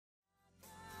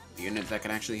unit that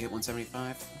can actually hit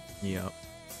 175. Yep.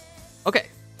 Okay.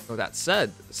 With that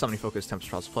said, summoning focus Tempest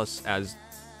Trials Plus as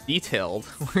detailed.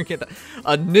 We're gonna get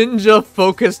a ninja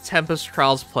focused Tempest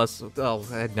Trials Plus. Oh,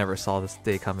 I never saw this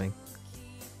day coming.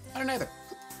 I don't either.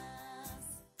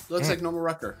 Looks like normal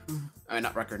Rucker. I mean,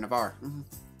 not Rucker, Navarre.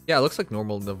 Yeah, it looks like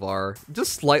normal Navarre.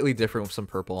 Just slightly different with some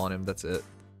purple on him. That's it.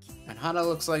 And Hana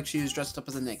looks like she was dressed up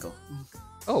as a Neko.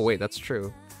 Oh, wait, that's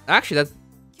true. Actually,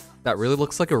 that really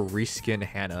looks like a reskin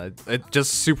Hana. It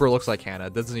just super looks like Hana.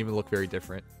 It doesn't even look very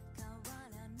different.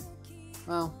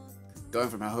 Well, going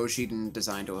from a Hoshiden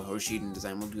design to a Hoshiden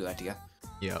design will do that to you.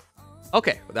 Yep.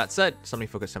 Okay, with that said, Summoning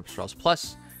Focus Tempest Trials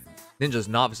Plus. Ninjas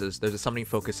Novices, there's a Summoning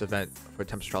Focus event for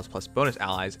Tempest Trials Plus bonus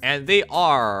allies, and they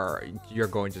are, you're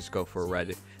going to just go for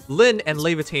red. Lyn and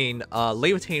Levitane.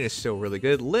 Levitane is still really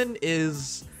good. Lyn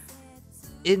is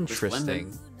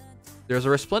interesting. There's a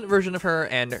resplendent version of her,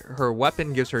 and her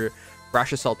weapon gives her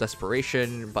Brash Assault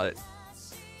Desperation, but...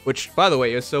 Which, by the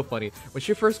way, is so funny. When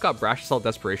she first got Brash Assault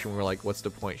Desperation, we were like, what's the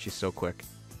point? She's so quick.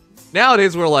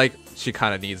 Nowadays, we're like, she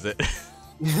kind of needs it.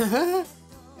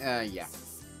 Yeah.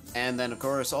 And then, of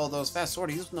course, all those fast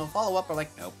swordies with no follow-up are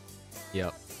like, nope.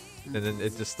 Yep. And then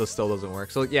it just still doesn't work.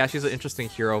 So, yeah, she's an interesting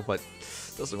hero, but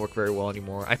doesn't work very well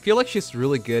anymore. I feel like she's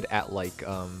really good at, like,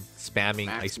 spamming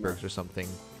icebergs or something.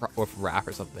 Or Wrath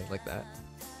or something like that.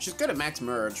 She's good at max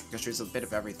merge because she's a bit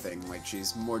of everything. Like,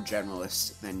 she's more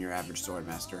generalist than your average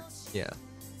swordmaster. Yeah.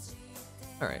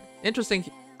 Alright. Interesting.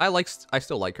 I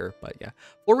still like her, but yeah.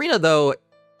 Florina, though,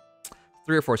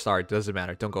 3 or 4 star, doesn't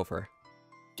matter. Don't go for her.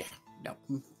 Yeah,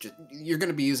 no. You're going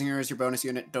to be using her as your bonus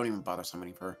unit. Don't even bother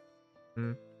summoning for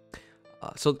her.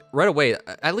 So right away,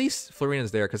 at least Florina's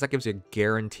there because that gives you a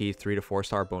guaranteed 3 to 4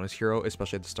 star bonus hero,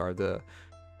 especially at the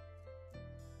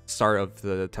start of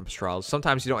the Tempest Trials.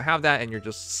 Sometimes you don't have that and you're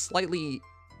just slightly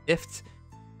iffed.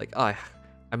 Like,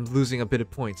 I'm losing a bit of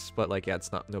points, but like, yeah,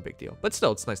 it's no big deal. But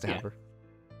still, it's nice to have her.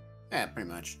 Yeah, pretty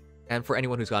much. And for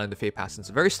anyone who's gotten into Fate Pass since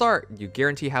the very start, you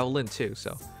guarantee have a Lyn too.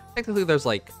 So technically, there's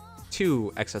like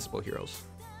 2 accessible heroes.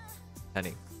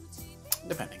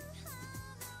 Depending.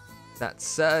 That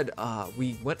said,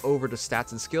 we went over the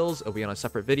stats and skills. It'll be on a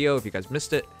separate video if you guys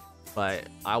missed it. But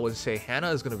I would say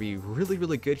Hana is going to be really,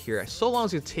 really good here. So long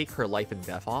as you take her life and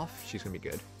death off, she's going to be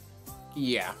good.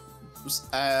 Yeah.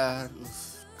 I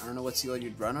don't know what seal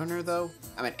you'd run on her, though.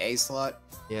 I'm at A slot.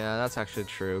 Yeah, that's actually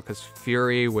true. Because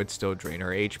Fury would still drain her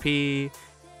HP.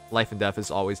 Life and death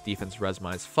is always defense res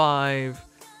 -5.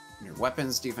 Your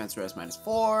weapons defense res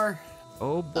 -4.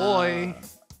 Oh boy.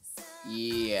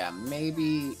 Yeah,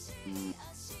 maybe...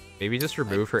 Maybe just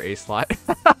remove her A slot.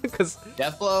 Because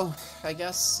Deathblow, I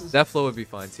guess. Deathblow would be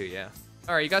fine too, yeah.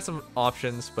 Alright, you got some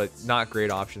options, but not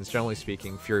great options. Generally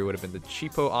speaking, Fury would have been the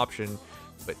cheapo option.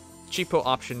 But cheapo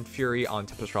option, Fury on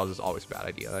Tempest Trials is always a bad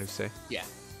idea, I would say. Yeah.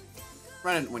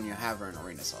 Run it when you have her in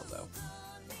Arena Cell, though.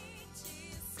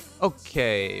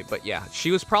 Okay, but yeah, she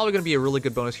was probably going to be a really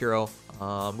good bonus hero.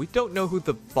 We don't know who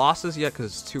the boss is yet because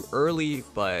it's too early,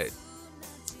 but...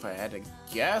 If I had to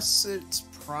guess, it's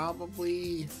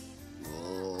probably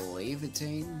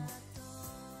Levitane.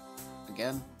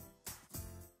 Again.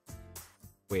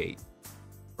 Wait,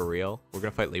 for real? We're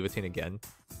going to fight Levitane again?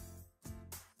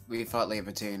 We fought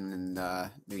Levitane in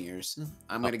New Year's.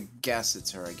 I'm going to guess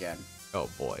it's her again. Oh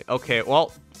boy. Okay,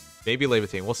 well, maybe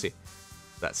Levitane. We'll see.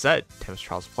 That said, Tempest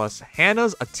Trials Plus,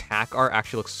 Hana's attack art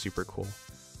actually looks super cool.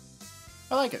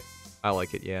 I like it. I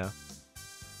like it, yeah.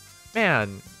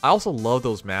 Man, I also love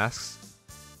those masks.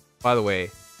 By the way,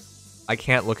 I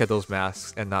can't look at those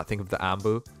masks and not think of the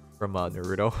Ambu from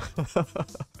Naruto.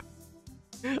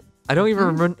 I don't even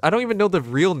remember. I don't even know the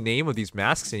real name of these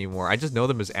masks anymore. I just know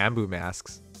them as Ambu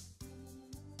masks.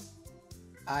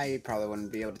 I probably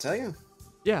wouldn't be able to tell you.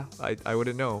 Yeah, I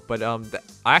wouldn't know. But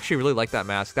I actually really like that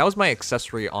mask. That was my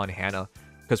accessory on Hana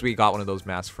because we got one of those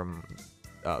masks from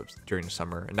during the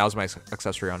summer, and that was my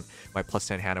accessory on my plus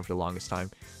 10 Hana for the longest time.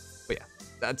 But yeah,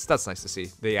 that's nice to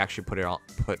see. They actually put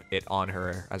it on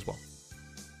her as well.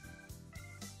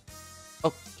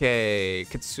 Okay,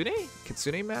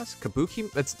 Kitsune mask, Kabuki.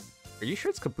 Are you sure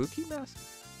it's Kabuki mask?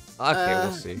 Okay,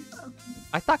 we'll see.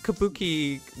 I thought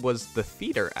Kabuki was the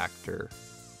theater actor.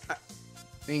 I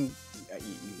mean,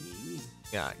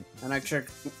 yeah. I'm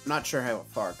not sure how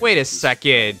far. Wait a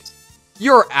second.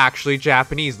 You're actually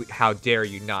Japanese. How dare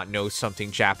you not know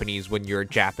something Japanese when you're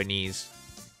Japanese?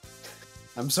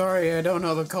 I'm sorry, I don't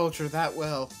know the culture that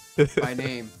well by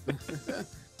name.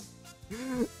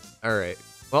 Alright.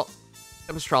 Well,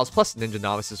 Tempest Trials plus Ninja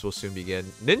Novices will soon begin.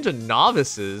 Ninja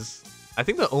Novices? I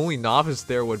think the only novice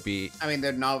there would be... I mean,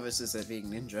 they're novices at being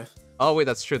ninja. Oh, wait,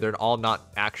 that's true. They're all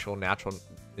not actual natural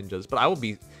ninjas. But I'll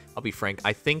be frank.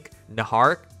 I think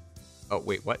Nahar Oh,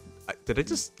 wait, what? Did I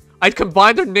just... I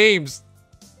combined their names!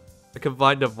 I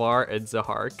combined Navar and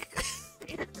Zahark.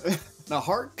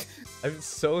 Nahark? I'm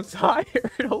so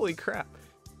tired. Holy crap.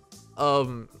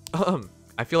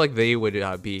 I feel like they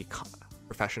would be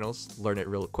professionals, learn it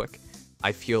real quick.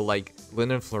 I feel like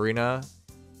Lynn and Florina,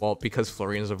 well, because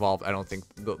Florina's evolved, I don't think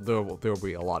there will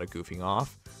be a lot of goofing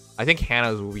off. I think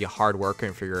Hannah will be a hard worker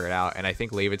and figure it out, and I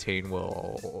think Levitain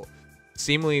will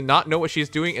seemingly not know what she's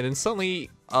doing, and then suddenly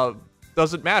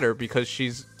doesn't matter because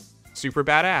she's super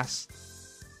badass.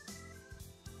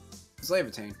 It's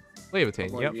Levitain.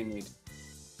 Levitain, What yep. do you need?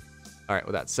 All right,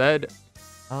 with that said,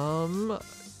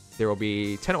 there will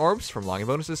be 10 orbs from login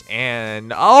bonuses,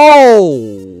 and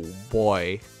oh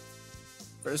boy.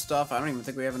 First off, I don't even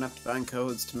think we have enough divine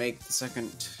codes to make the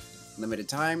second limited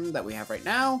time that we have right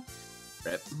now.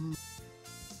 Rip.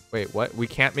 Wait, what? We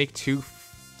can't make 2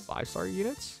 5-star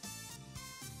units?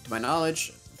 To my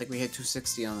knowledge, I think we hit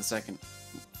 260 on the second.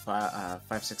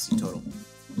 560 total.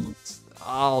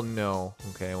 Oh no.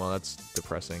 Okay, well that's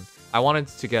depressing. I wanted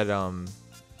to get I'm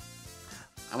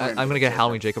gonna get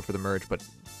Howling Jacob for the merge, but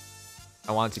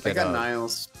I wanted to get. I got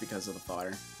Niles because of the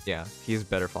fodder. Yeah, he's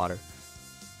better fodder.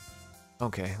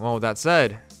 Okay, well with that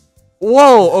said,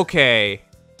 whoa. Okay,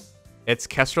 it's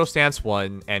Kestrel Stance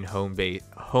 1 and Home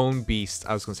Beast.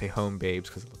 I was gonna say Home Babes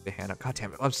because of the Hannah. God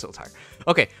damn it, I'm still tired.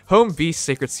 Okay, Home Beast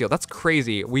Sacred Seal. That's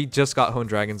crazy. We just got Home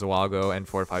Dragons a while ago and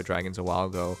Fortified Dragons a while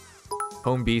ago.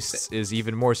 Home Beasts is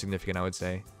even more significant, I would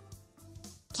say.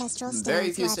 Kestrel Stance,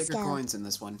 very few let's sacred go. coins in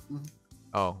this one.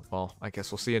 Oh, well, I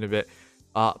guess we'll see in a bit.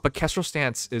 But Kestrel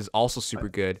Stance is also super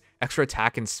good. Extra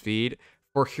attack and speed.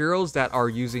 For heroes that are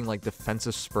using like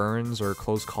defensive spurns or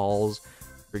close calls,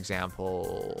 for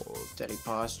example... Steady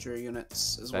posture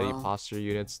units as Steady well. posture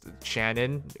units.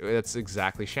 Shannon. That's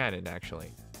exactly Shannon,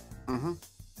 actually. Mm-hmm.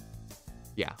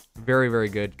 Yeah, very, very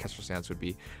good Kestrel Stance would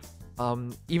be.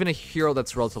 Even a hero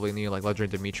that's relatively new, like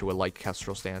Legendary Dimitri, would like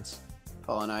Kestrel Stance.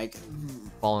 Fallen Ike.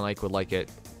 Fallen Ike would like it.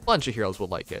 A bunch of heroes would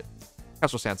like it.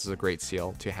 Kestrel Stance is a great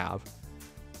seal to have.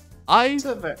 I've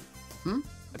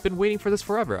been waiting for this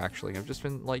forever, actually. I've just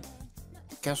been like...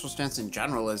 Kestrel Stance in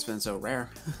general has been so rare.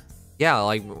 Yeah,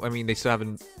 like, I mean, they still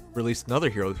haven't released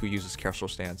another hero who uses Kestrel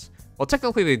Stance. Well,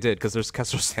 technically they did, because there's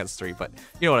Kestrel Stance 3, but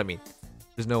you know what I mean.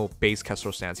 There's no base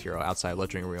Kestrel Stance hero outside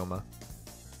Legendary Ryoma.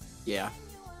 Yeah.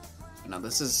 No,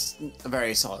 this is a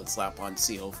very solid slap-on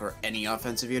seal for any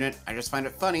offensive unit. I just find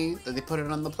it funny that they put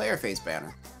it on the player face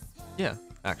banner. Yeah,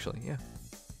 actually, yeah.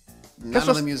 None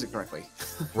of them use it correctly.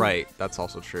 Right, that's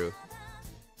also true.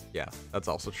 Yeah, that's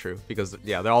also true. Because,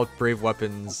 yeah, they're all brave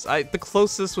weapons. The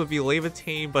closest would be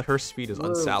Levitain, but her speed is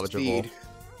unsalvageable.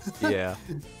 Speed. Yeah.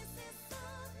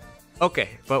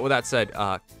 Okay, but with that said,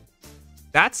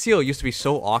 that seal used to be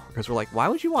so awkward because we're like, why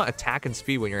would you want attack and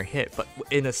speed when you're hit? But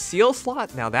in a seal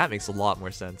slot, now that makes a lot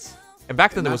more sense. And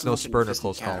back then there was no spurn or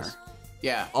close calls.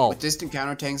 Yeah, with distant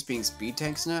counter tanks being speed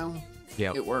tanks now,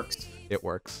 yeah, it works. It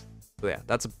works. So yeah,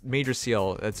 that's a major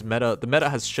seal. It's meta. The meta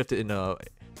has shifted in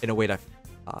a way that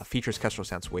features Kestrel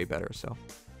Stance way better. So.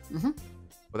 With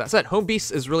that said, Home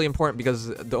Beast is really important because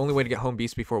the only way to get Home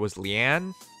Beast before was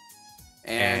Leanne.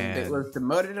 And it was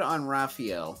demoted on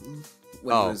Raphael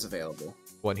when it was available.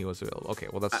 When he was available. Okay,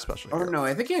 well that's a special hero. Oh no,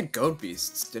 I think he had Goat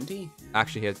Beasts, didn't he?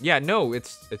 Actually, he had... Yeah, no,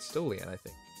 it's still Leanne, I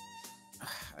think.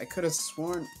 I could have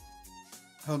sworn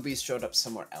Home Beast showed up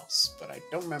somewhere else, but I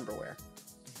don't remember where.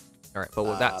 Alright, but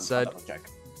with that said,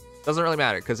 doesn't really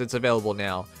matter because it's available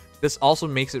now. This also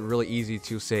makes it really easy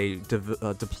to, say,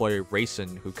 deploy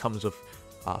Rayson, who comes with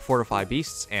Fortified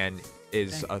Beasts and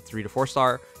is a 3 to 4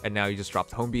 star, and now you just drop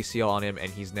the Home Beast seal on him,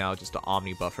 and he's now just an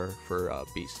Omni buffer for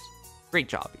Beasts. Great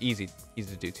job. Easy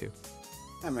to do too.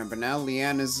 I remember now.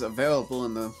 Leanne is available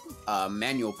in the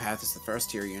manual path as the first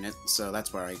tier unit, so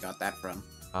that's where I got that from.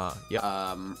 Yep.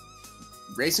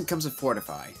 Rayson comes with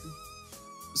Fortify,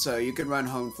 so you can run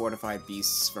home Fortified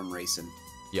Beasts from Rayson.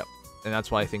 Yep, and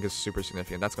that's why I think is super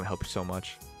significant. That's gonna help you so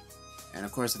much. And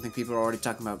of course, I think people are already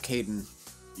talking about Caden.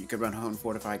 You could run home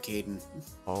Fortified Caden.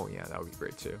 Oh yeah, that would be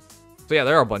great too. So yeah,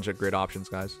 there are a bunch of great options,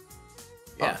 guys.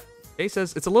 Yeah. Jay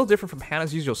says, it's a little different from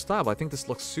Hannah's usual style, but I think this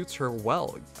look suits her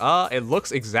well. It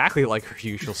looks exactly like her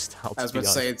usual style, I was about to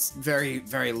say, it's very,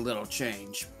 very little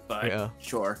change, but yeah.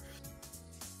 Sure.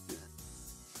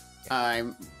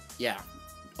 Yeah.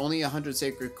 Only 100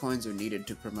 sacred coins are needed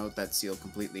to promote that seal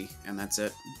completely, and that's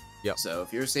it. Yep. So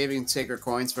if you're saving sacred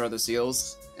coins for other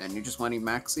seals, and you're just wanting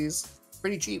maxis,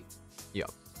 pretty cheap. Yep.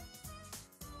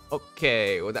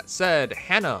 Okay, with that said,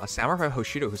 Hana, a samurai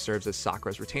Hoshido who serves as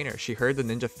Sakura's retainer. She heard the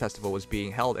ninja festival was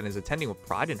being held and is attending with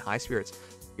pride and high spirits.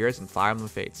 Heroes and Fire Emblem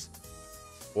Fates.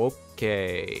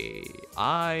 Okay,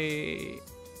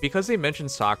 because they mentioned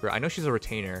Sakura, I know she's a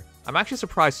retainer. I'm actually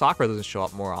surprised Sakura doesn't show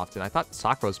up more often. I thought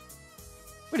Sakura's...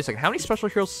 Wait a second, how many special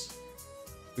heroes?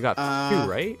 We got 2,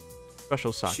 right?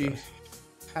 Special Sakura. She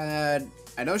had...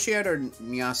 I know she had her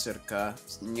Nyasukura.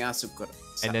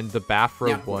 And then the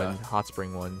bathrobe Nyakura. one, hot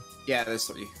spring one. Yeah, there's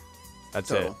 3. That's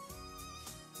Total. it.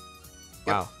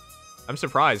 Wow. I'm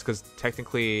surprised, because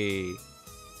technically...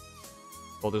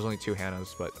 Well, there's only 2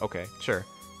 Hanas, but okay, sure.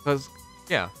 Because,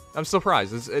 yeah, I'm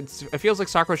surprised. It feels like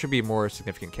Sakura should be a more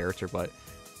significant character, but...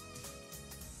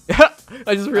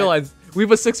 I just realized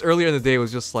Weeba 6 earlier in the day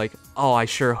was just like, oh, I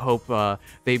sure hope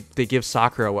they give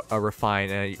Sakura a refine,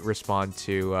 and I respond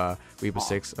to Weeba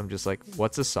 6. I'm just like,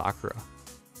 what's a Sakura?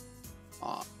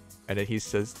 Aw. And then he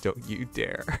says, don't you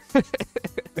dare.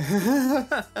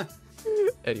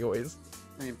 Anyways.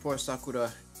 I mean, poor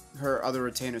Sakura. Her other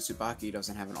retainer, Tsubaki,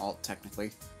 doesn't have an alt,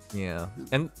 technically. Yeah.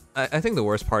 And I think the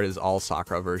worst part is all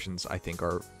Sakura versions, I think,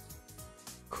 are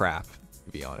crap,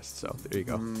 to be honest. So, there you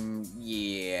go.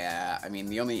 Yeah, I mean,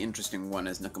 the only interesting one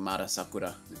is Nakamata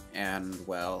Sakura. And,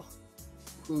 well,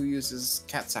 who uses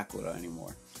Cat Sakura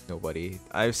anymore? Nobody.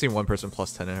 I've seen one person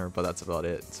plus 10 in her, but that's about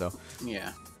it. So,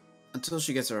 Yeah. Until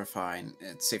she gets a refine,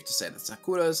 it's safe to say that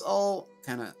Sakuras all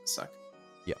kind of suck.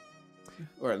 Yep.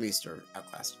 Or at least are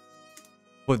outclassed.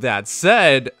 with that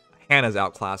said, Hana's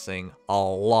outclassing a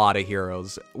lot of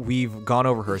heroes. We've gone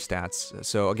over her stats.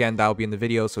 So again, that'll be in the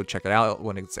video, so check it out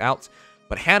when it's out.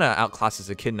 But Hana outclasses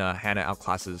Echidna. Hana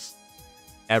outclasses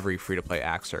every free-to-play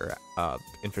Axer,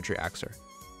 infantry Axer.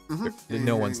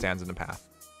 No one stands in the path.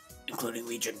 Including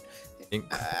Legion.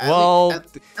 Well,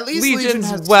 at least Legion's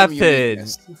has some weapon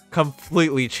uniqueness.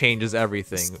 completely changes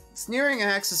everything. Sneering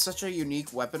Axe is such a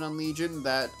unique weapon on Legion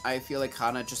that I feel like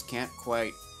Hana just can't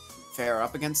quite fare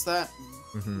up against that.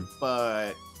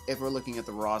 But if we're looking at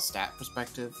the raw stat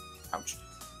perspective, ouch.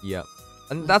 Yep.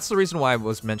 And that's the reason why I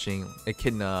was mentioning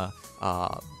Echidna,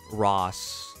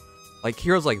 Ross, like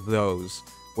heroes like those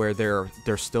where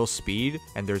they're still speed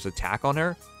and there's attack on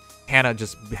her. Hana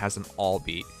just has an all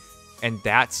beat. And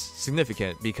that's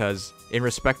significant because in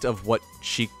respect of what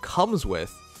she comes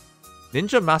with,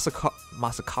 Ninja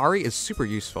Masakari is super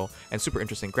useful and super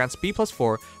interesting. Grants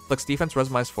B+4, flex defense, res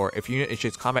 -4. If unit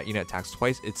initiates combat, unit attacks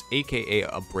twice. It's aka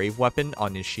a brave weapon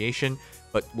on initiation,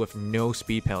 but with no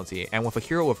speed penalty. And with a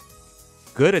hero with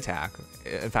good attack,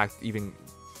 in fact, even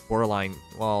borderline,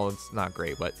 well, it's not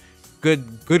great, but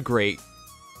great.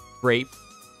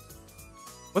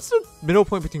 What's the middle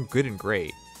point between good and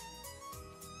great?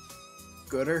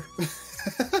 Gooder.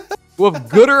 With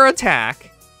gooder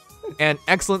attack and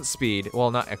excellent speed. Well,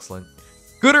 not excellent.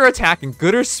 Gooder attack and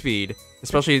gooder speed,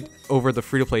 especially over the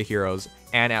free-to-play heroes,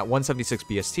 and at 176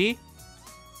 BST.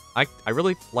 I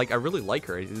really like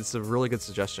her. It's a really good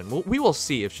suggestion. We will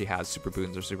see if she has super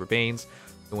boons or super banes.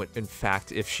 In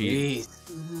fact, if she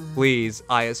please,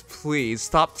 IS, please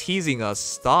stop teasing us.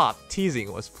 Stop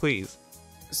teasing us, please.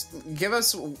 Give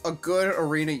us a good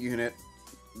arena unit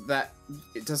that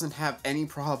it doesn't have any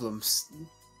problems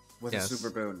with a super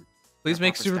boon. Please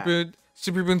make super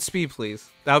boon speed, please.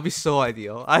 That would be so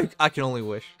ideal. I can only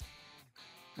wish.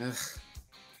 Ugh.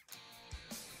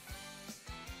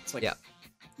 It's like, yeah.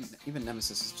 Even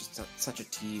Nemesis is just such a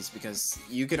tease because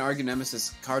you can argue Nemesis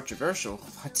is controversial,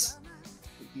 but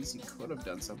he could have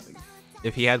done something.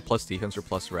 If he had plus defense or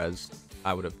plus res,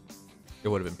 it would have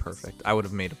been perfect. I would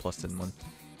have made a plus 10 one.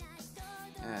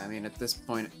 I mean, at this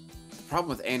point, the problem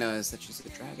with Aina is that she's a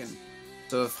dragon.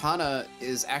 So if Hana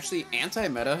is actually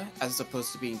anti-meta as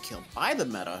opposed to being killed by the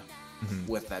meta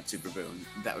with that super boon,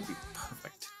 that would be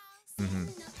perfect.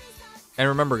 And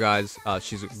remember, guys,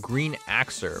 she's a green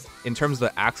Axer. In terms of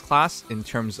the Axe class, in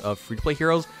terms of free-to-play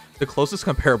heroes, the closest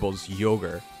comparable is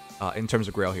Yogur in terms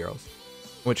of Grail heroes.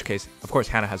 In which case, of course,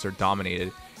 Hana has her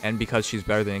dominated. And because she's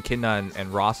better than Echidna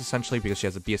and Ross, essentially, because she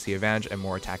has a BSC advantage and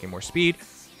more attack and more speed.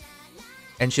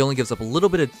 And she only gives up a little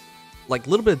bit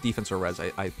of defense or res,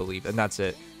 I believe, and that's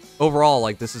it. Overall,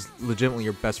 like, this is legitimately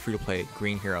your best free-to-play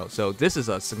green hero. So this is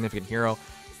a significant hero.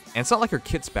 And it's not like her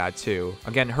kit's bad, too.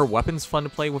 Again, her weapon's fun to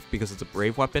play with because it's a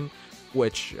brave weapon,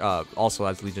 which, also,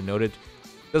 as Legion noted,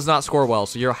 does not score well.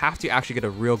 So you'll have to actually get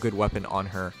a real good weapon on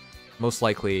her. Most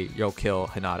likely, you'll kill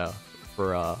Hinata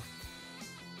for a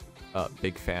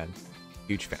big fan.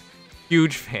 Huge fan.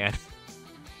 Huge fan.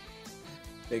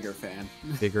 Bigger fan.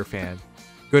 Bigger fan.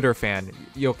 Gooder fan.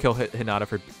 You'll kill Hinata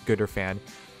for gooder fan.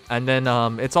 And then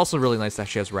it's also really nice that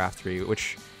she has Wrath 3,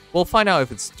 which we'll find out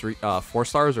if it's 4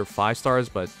 stars or 5 stars,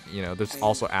 but, you know, there's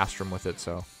also Astrum with it,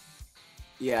 so.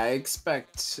 Yeah, I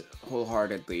expect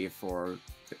wholeheartedly for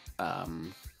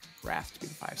Wrath to be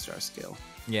the 5-star skill.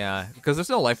 Yeah, because there's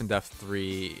no Life and Death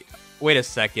 3. Wait a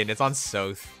second, it's on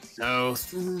Soth. No.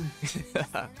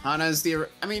 Hana's the...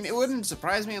 I mean, it wouldn't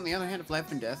surprise me, on the other hand, if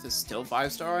Life and Death is still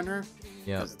 5-star on her.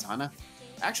 Yeah. Because it's Hana.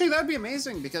 Actually, that'd be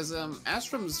amazing, because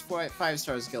Astrum's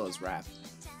 5-star skill is Wrath.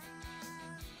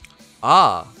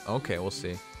 Ah, okay, we'll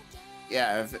see.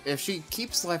 Yeah, if she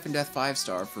keeps Life and Death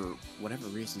 5-star for whatever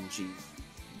reason, she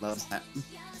loves that.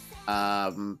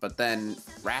 But then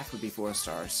Wrath would be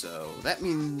 4-star, so that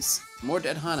means more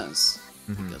dead Hanas,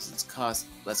 because it's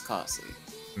less costly.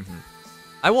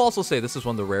 I will also say this is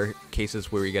one of the rare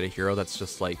cases where you get a hero that's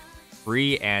just like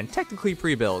free and technically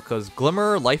pre-built, because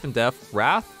Glimmer, Life and Death,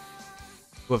 Wrath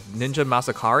with Ninja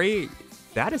Masakari,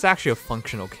 that is actually a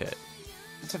functional kit.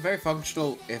 It's a very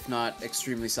functional, if not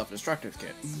extremely self-destructive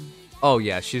kit. Oh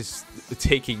yeah, she's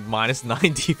taking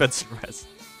 -9 defense and res.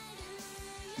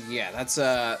 Yeah, that's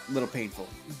a little painful,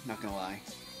 not gonna lie.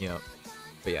 Yeah,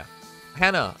 but yeah,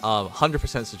 Hana,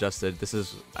 100% suggested. This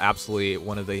is absolutely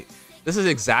one of the. This is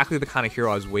exactly the kind of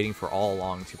hero I was waiting for all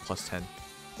along to +10.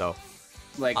 So,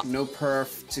 like no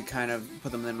perf to kind of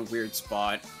put them in a weird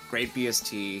spot. Great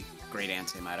BST, great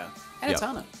anti-meta, and it's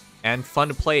Hana. And fun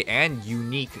to play and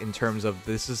unique in terms of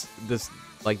this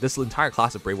entire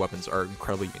class of brave weapons are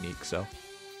incredibly unique. So,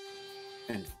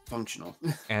 and functional.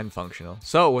 And functional.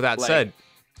 So with that said,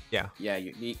 yeah. Yeah,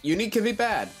 unique can be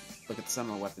bad. Look at the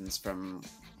summer weapons from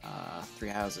Three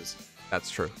Houses. That's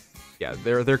true. Yeah,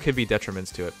 there could be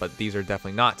detriments to it, but these are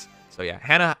definitely not. So yeah,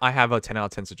 Hana, I have a 10 out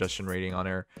of 10 suggestion rating on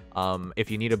her.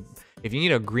 If you need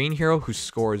a green hero who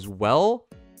scores well,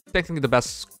 technically the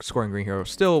best scoring green hero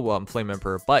still Flame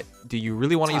Emperor, but do you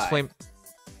really want to use Flame?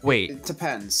 Wait. It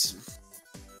depends.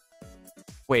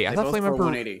 Wait, I thought Flame Emperor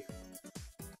 180.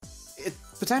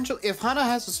 Potential. If Hana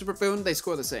has a super boon, they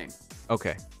score the same.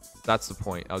 Okay, that's the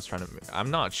point I was trying to. I'm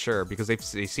not sure because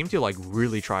they seem to like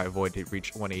really try avoid to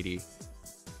reach 180.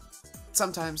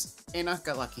 Sometimes Ana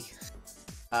got lucky.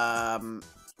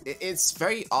 It's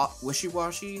very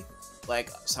wishy-washy. Like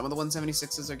some of the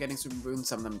 176s are getting super boons,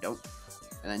 some of them don't.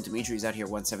 And then Dimitri's out here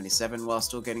 177 while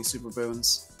still getting super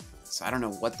boons. So I don't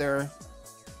know what their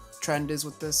trend is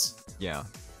with this. Yeah.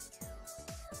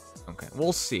 Okay,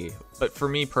 we'll see. But for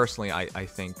me personally, I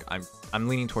think I'm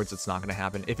leaning towards it's not going to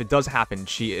happen. If it does happen,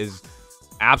 she is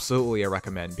absolutely a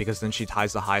recommend because then she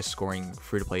ties the highest scoring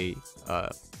free-to-play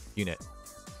unit.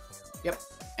 Yep,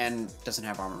 and doesn't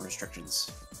have armor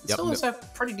restrictions. Yep. Still does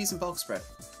have pretty decent bulk spread.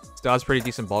 Still has pretty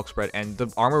decent bulk spread, and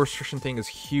the armor restriction thing is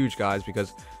huge, guys,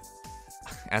 because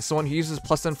as someone who uses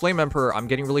 +10 Flame Emperor, I'm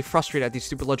getting really frustrated at these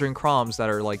stupid Ledgering Chroms that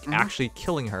are like actually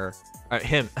killing her.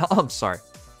 Him. I'm sorry.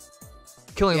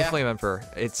 Killing the Flame Emperor.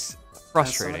 It's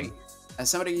frustrating.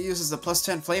 As somebody who uses the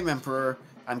 +10 Flame Emperor,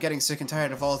 I'm getting sick and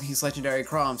tired of all these legendary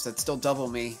Chroms that still double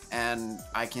me, and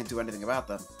I can't do anything about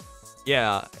them.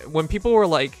 Yeah, when people were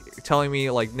like telling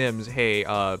me like Nims, hey,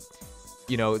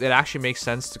 you know, it actually makes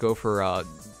sense to go for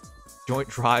joint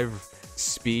drive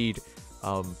speed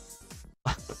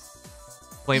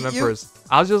Flame Emperors.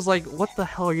 I was just like, what the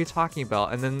hell are you talking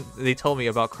about? And then they told me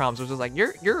about Chroms. I was just like,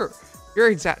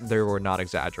 they were not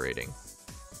exaggerating.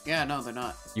 Yeah, no, they're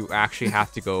not. You actually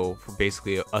have to go for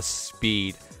basically a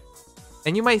speed.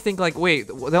 And you might think like, wait,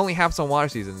 they only have some water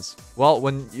seasons. Well,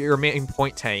 when your main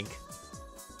point tank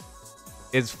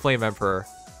is Flame Emperor,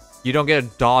 you don't get to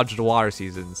dodge the water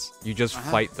seasons. You just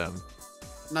fight them.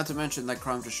 Not to mention that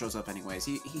Chrom just shows up anyways.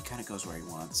 He kind of goes where he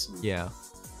wants. Yeah.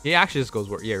 He actually just goes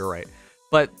where... Yeah, you're right.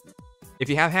 But if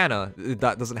you have Hana,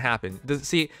 that doesn't happen.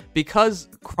 See, because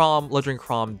Ledgering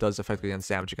Chrom does effectively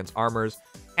damage against armors,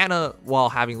 Hana, while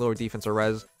having lower defense or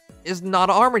res, is not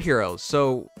an armored hero.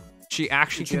 So she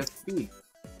actually has speed.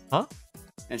 Huh?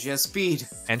 And she has speed.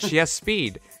 And she has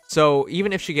speed. So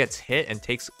even if she gets hit and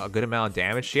takes a good amount of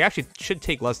damage, she actually should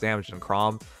take less damage than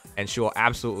Chrom, and she will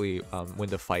absolutely win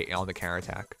the fight on the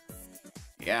counterattack.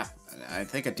 Yeah, I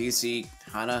think a DC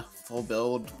Hana full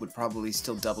build would probably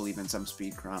still double even some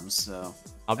speed Chroms, so...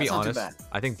 I'll be honest,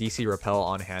 I think DC Repel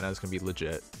on Hana is going to be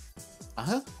legit.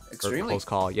 Extremely. Or close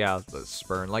call, yeah, the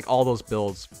Spurn, like all those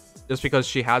builds. Just because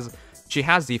she has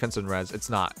defense and res, it's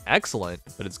not excellent,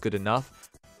 but it's good enough.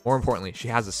 More importantly, she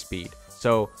has a speed.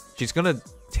 So she's going to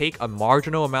take a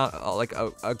marginal amount, like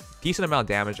a decent amount of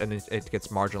damage, and it gets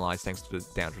marginalized thanks to the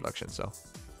damage reduction, so...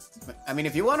 I mean,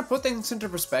 if you want to put things into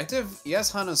perspective,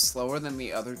 yes, Hana's slower than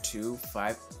the other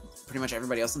pretty much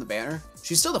everybody else in the banner.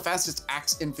 She's still the fastest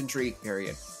axe infantry,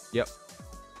 period. Yep.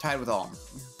 Tied with Alm.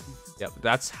 Yep,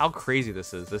 that's how crazy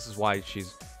this is. This is why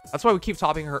that's why we keep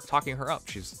talking her up.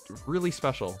 She's really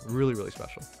special. Really, really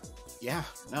special. Yeah,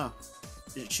 no.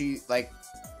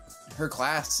 Her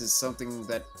class is something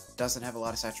that doesn't have a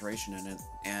lot of saturation in it,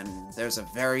 and there's a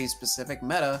very specific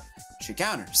meta she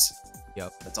counters.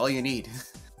 Yep. That's all you need.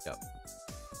 Yep.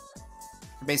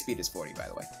 Base speed is 40, by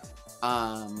the way.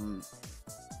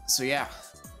 So yeah,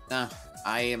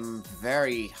 I am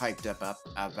very hyped up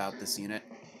about this unit.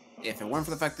 If it weren't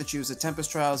for the fact that she was a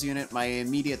Tempest Trials unit, my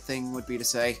immediate thing would be to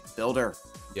say, build her,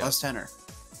 plus tenor.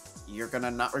 You're gonna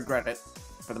not regret it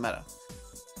for the meta.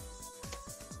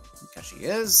 Because she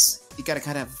is, you gotta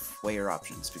kind of weigh your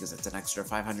options, because it's an extra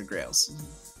 500 grails.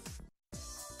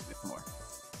 If more.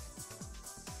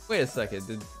 Wait a second,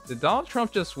 did Donald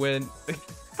Trump just win?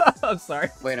 I'm sorry.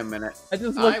 Wait a minute. I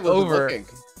just looked over. Looking.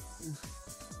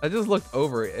 I just looked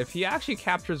over. If he actually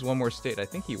captures one more state, I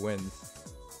think he wins.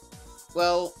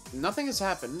 Well, nothing has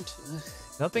happened.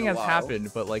 Nothing has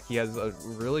happened, but like he has a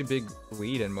really big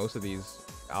lead in most of these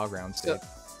battleground states.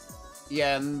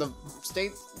 Yeah, and the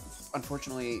state,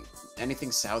 unfortunately,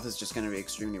 anything south is just going to be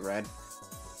extremely red.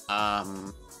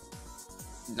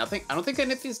 Nothing. I don't think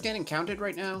anything's getting counted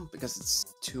right now because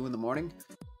it's 2 in the morning.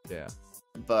 Yeah.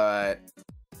 But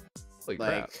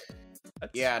like,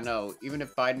 yeah, no. Even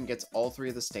if Biden gets all 3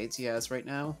 of the states he has right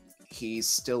now, he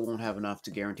still won't have enough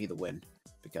to guarantee the win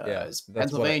because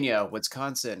Pennsylvania,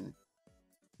 Wisconsin,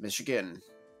 Michigan,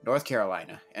 North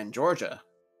Carolina, and Georgia.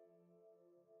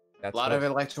 A lot of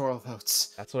electoral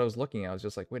votes. That's what I was looking at. I was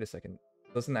just like, wait a second.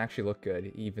 It doesn't actually look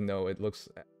good, even though it looks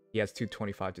he has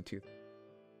 225 to 2.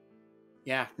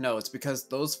 Yeah, no, it's because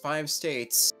those 5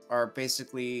 states are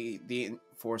basically the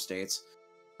 4 states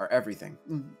are everything.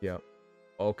 Yep.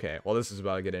 Okay. Well, this is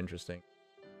about to get interesting.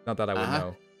 Not that I would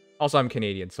know. Also, I'm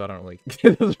Canadian, so I don't really.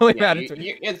 It doesn't really matter to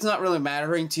me. It's not really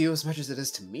mattering to you as much as it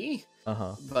is to me.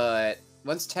 Uh-huh. But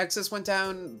once Texas went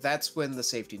down, that's when the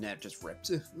safety net just ripped.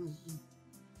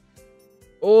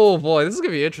 Oh boy, this is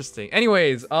gonna be interesting.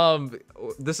 Anyways,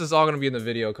 this is all gonna be in the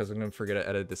video because I'm gonna forget to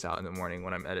edit this out in the morning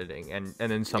when I'm editing, and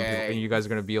then and you guys are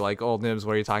gonna be like, "Oh, Nims,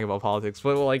 what are you talking about politics?"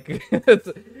 But like,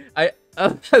 I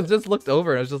just looked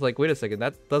over and I was just like, "Wait a second,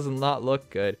 that does not look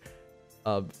good."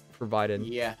 For Biden.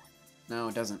 Yeah, no,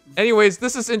 it doesn't. Anyways,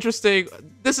 this is interesting.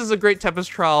 This is a great Tempest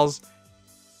Trials.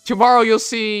 Tomorrow you'll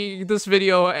see this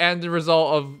video and the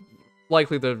result of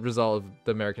the result of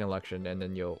the American election, and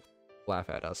then you'll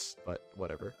laugh at us, but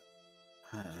whatever.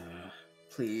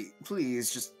 Please,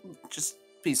 just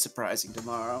be surprising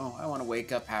tomorrow. I want to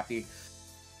wake up happy.